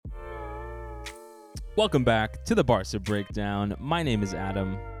Welcome back to the Barca Breakdown. My name is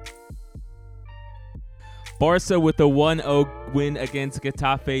Adam. Barca with a 1-0 win against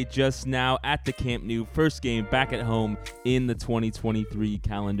Getafe just now at the Camp Nou. First game back at home in the 2023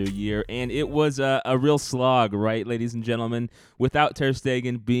 calendar year. And it was a real slog, right, ladies and gentlemen? Without Ter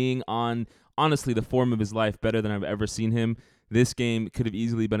Stegen being on, honestly, the form of his life, better than I've ever seen him. This game could have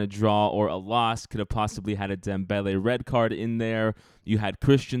easily been a draw or a loss, could have possibly had a Dembele red card in there. You had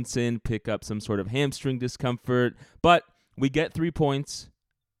Christensen pick up some sort of hamstring discomfort. But we get 3 points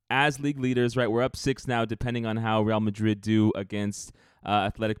as league leaders, right? We're up 6 now, depending on how Real Madrid do against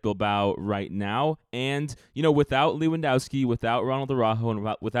Athletic Bilbao right now. And, without Lewandowski, without Ronald Araujo,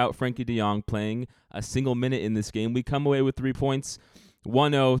 and without Frankie de Jong playing a single minute in this game, we come away with 3 points.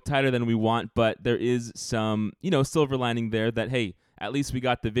 1-0, tighter than we want, but there is some, silver lining there that, hey, at least we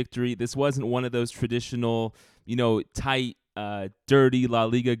got the victory. This wasn't one of those traditional, tight, dirty La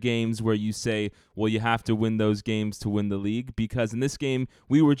Liga games where you say, well, you have to win those games to win the league, because in this game,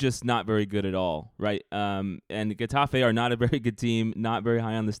 we were just not very good at all, right? And Getafe are not a very good team, not very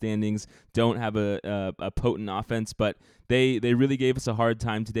high on the standings, don't have a potent offense, but they really gave us a hard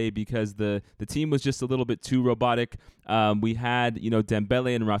time today because the team was just a little bit too robotic. We had,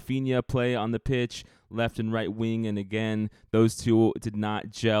 Dembele and Rafinha play on the pitch, left and right wing, and again, those two did not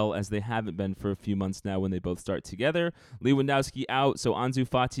gel as they haven't been for a few months now when they both start together. Lewandowski out, so Ansu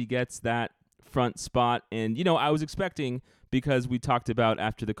Fati gets that front spot, and I was expecting, because we talked about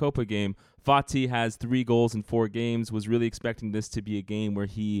after the Copa game, Fati has 3 goals in 4 games, was really expecting this to be a game where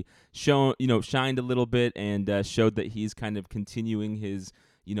he shined a little bit and showed that he's kind of continuing his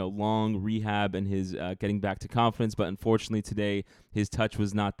long rehab and his getting back to confidence. But unfortunately today, his touch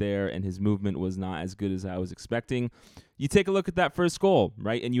was not there and his movement was not as good as I was expecting. You take a look at that first goal,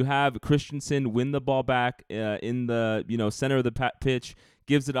 right? And you have Christensen win the ball back in the center of the pitch,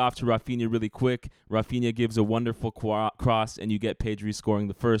 gives it off to Rafinha really quick. Rafinha gives a wonderful cross, and you get Pedri scoring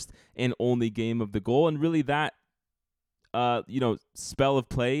the first and only game of the goal. And really that spell of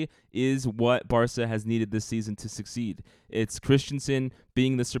play is what Barca has needed this season to succeed. It's Christensen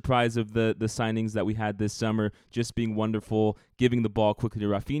being the surprise of the signings that we had this summer, just being wonderful, giving the ball quickly to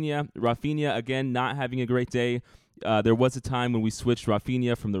Rafinha. Rafinha, again, not having a great day. There was a time when we switched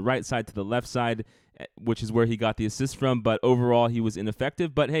Rafinha from the right side to the left side, which is where he got the assist from, but overall he was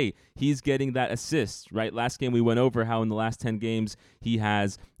ineffective. But hey, he's getting that assist, right? Last game we went over how in the last 10 games he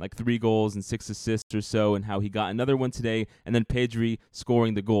has like 3 goals and 6 assists or so, and how he got another one today, and then Pedri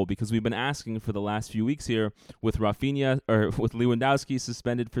scoring the goal, because we've been asking for the last few weeks here with Rafinha, or with Lewandowski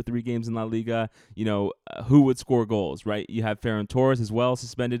suspended for 3 games in La Liga, who would score goals, right? You have Ferran Torres as well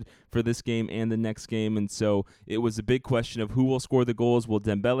suspended for this game and the next game, and so it was a big question of who will score the goals. Will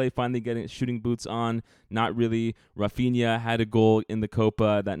Dembele finally get shooting boots on? Not really. Rafinha had a goal in the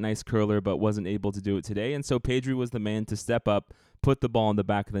Copa, that nice curler, but wasn't able to do it today, and so Pedri was the man to step up, put the ball in the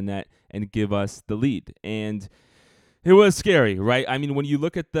back of the net, and give us the lead. And it was scary, right? I mean, when you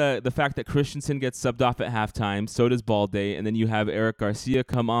look at the fact that Christensen gets subbed off at halftime, so does Balde, and then you have Eric Garcia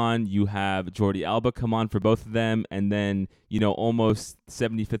come on, you have Jordi Alba come on for both of them, and then, almost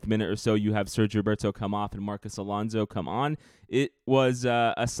 75th minute or so, you have Sergio Roberto come off and Marcos Alonso come on. It was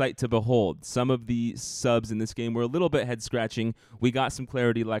a sight to behold. Some of the subs in this game were a little bit head-scratching. We got some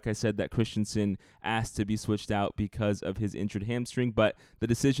clarity, like I said, that Christensen asked to be switched out because of his injured hamstring, but the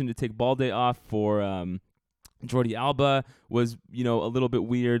decision to take Balde off for Jordi Alba was, a little bit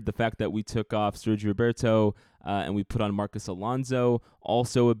weird. The fact that we took off Sergio Roberto and we put on Marcos Alonso,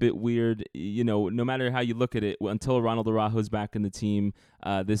 also a bit weird. No matter how you look at it, until Ronald Araujo's back in the team,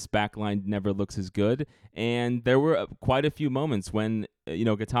 this back line never looks as good. And there were quite a few moments when,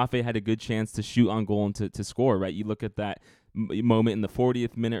 Getafe had a good chance to shoot on goal and to score, right? You look at that moment in the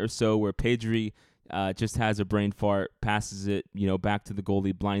 40th minute or so where Pedri just has a brain fart, passes it, back to the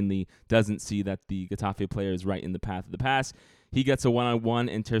goalie blindly, doesn't see that the Getafe player is right in the path of the pass. He gets a one-on-one,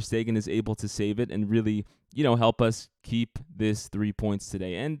 and Ter Stegen is able to save it and really, help us keep this 3 points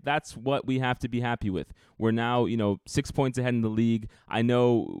today. And that's what we have to be happy with. We're now, 6 points ahead in the league. I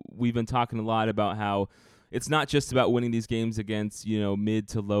know we've been talking a lot about how it's not just about winning these games against, mid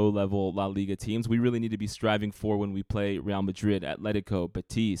to low level La Liga teams. We really need to be striving for when we play Real Madrid, Atletico,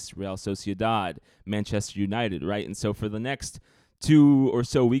 Betis, Real Sociedad, Manchester United, right? And so for the next 2 or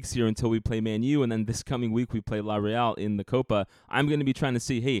so weeks here until we play Man U, and then this coming week we play La Real in the Copa, I'm going to be trying to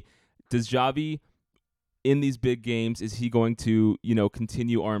see, hey, does Xavi in these big games, is he going to,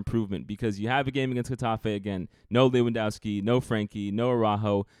 continue our improvement? Because you have a game against Getafe again, no Lewandowski, no Frankie, no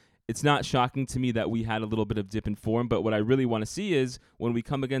Araujo. It's not shocking to me that we had a little bit of dip in form, but what I really want to see is when we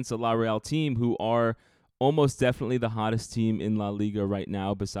come against a La Real team who are almost definitely the hottest team in La Liga right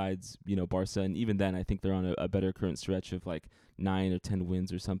now, besides, Barca. And even then, I think they're on a better current stretch of like 9 or 10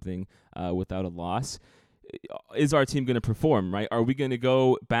 wins or something without a loss. Is our team going to perform, right? Are we going to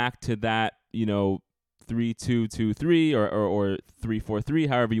go back to that, 3-2-2-3 or 3-4-3,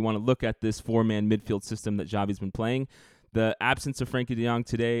 however you want to look at this four-man midfield system that Xavi's been playing? The absence of Frankie de Jong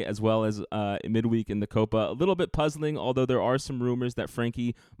today, as well as midweek in the Copa, a little bit puzzling, although there are some rumors that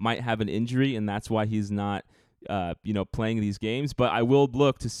Frankie might have an injury, and that's why he's not playing these games. But I will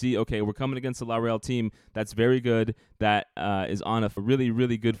look to see, okay, we're coming against a La Real team that's very good, that is on a really,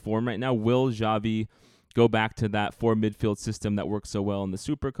 really good form right now. Will Xavi go back to that four midfield system that worked so well in the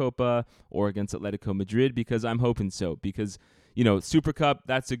Supercopa or against Atletico Madrid? Because I'm hoping so. Because, Super Cup,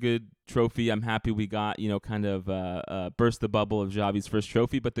 that's a good trophy. I'm happy we got, kind of burst the bubble of Xavi's first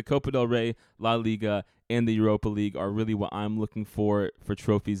trophy. But the Copa del Rey, La Liga, and the Europa League are really what I'm looking for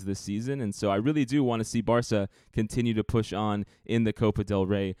trophies this season. And so I really do want to see Barca continue to push on in the Copa del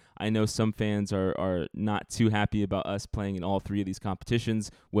Rey. I know some fans are not too happy about us playing in all three of these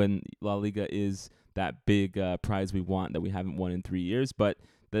competitions when La Liga is that big prize we want that we haven't won in 3 years. But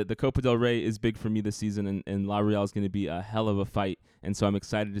the Copa del Rey is big for me this season, and La Real is going to be a hell of a fight. And so I'm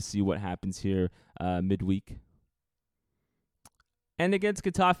excited to see what happens here midweek. And against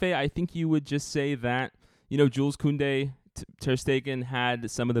Getafe, I think you would just say that, Jules Koundé, Ter Stegen had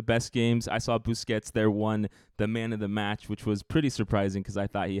some of the best games. I saw Busquets there won the man of the match, which was pretty surprising because I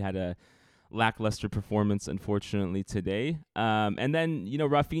thought he had a lackluster performance, unfortunately, today. And then,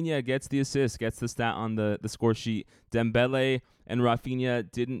 Rafinha gets the assist, gets the stat on the score sheet. Dembele and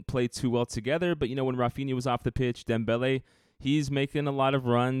Rafinha didn't play too well together, but, when Rafinha was off the pitch, Dembele, he's making a lot of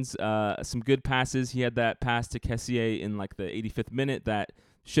runs, some good passes. He had that pass to Kessié in like the 85th minute that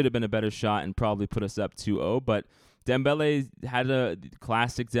should have been a better shot and probably put us up 2-0, but Dembele had a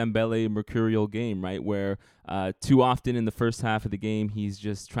classic Dembele mercurial game, right, where too often in the first half of the game, he's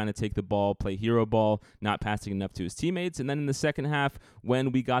just trying to take the ball, play hero ball, not passing enough to his teammates. And then in the second half,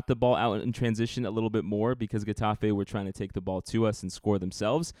 when we got the ball out in transition a little bit more because Getafe were trying to take the ball to us and score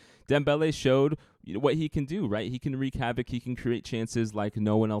themselves, Dembele showed what he can do, right? He can wreak havoc. He can create chances like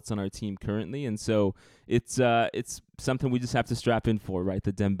no one else on our team currently. And so it's something we just have to strap in for, right?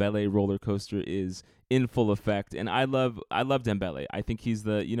 The Dembele roller coaster is in full effect. And I love Dembele. I think he's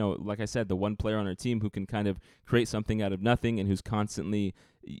the, like I said, the one player on our team who can kind of create something out of nothing and who's constantly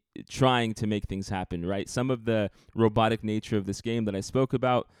trying to make things happen, right? Some of the robotic nature of this game that I spoke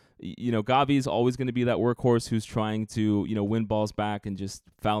about, Gavi is always going to be that workhorse who's trying to, win balls back and just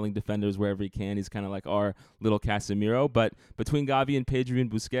fouling defenders wherever he can. He's kind of like our little Casemiro. But between Gavi and Pedri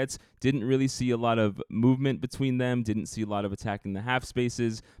and Busquets, didn't really see a lot of movement between them, didn't see a lot of attack in the half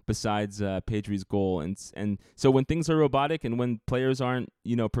spaces besides Pedri's goal. And so when things are robotic and when players aren't,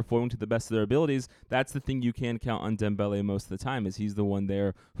 performing to the best of their abilities, that's the thing you can count on Dembele most of the time, is he's the one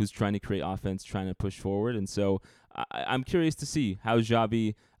there who's trying to create offense, trying to push forward. And so I'm curious to see how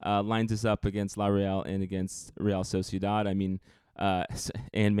Xavi lines us up against La Real and against Real Sociedad. I mean,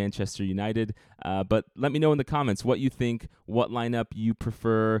 and Manchester United. But let me know in the comments what you think, what lineup you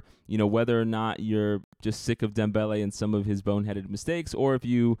prefer, whether or not you're just sick of Dembele and some of his boneheaded mistakes, or if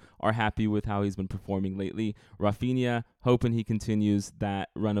you are happy with how he's been performing lately. Rafinha, hoping he continues that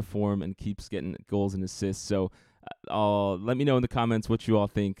run of form and keeps getting goals and assists. So let me know in the comments what you all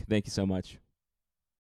think. Thank you so much.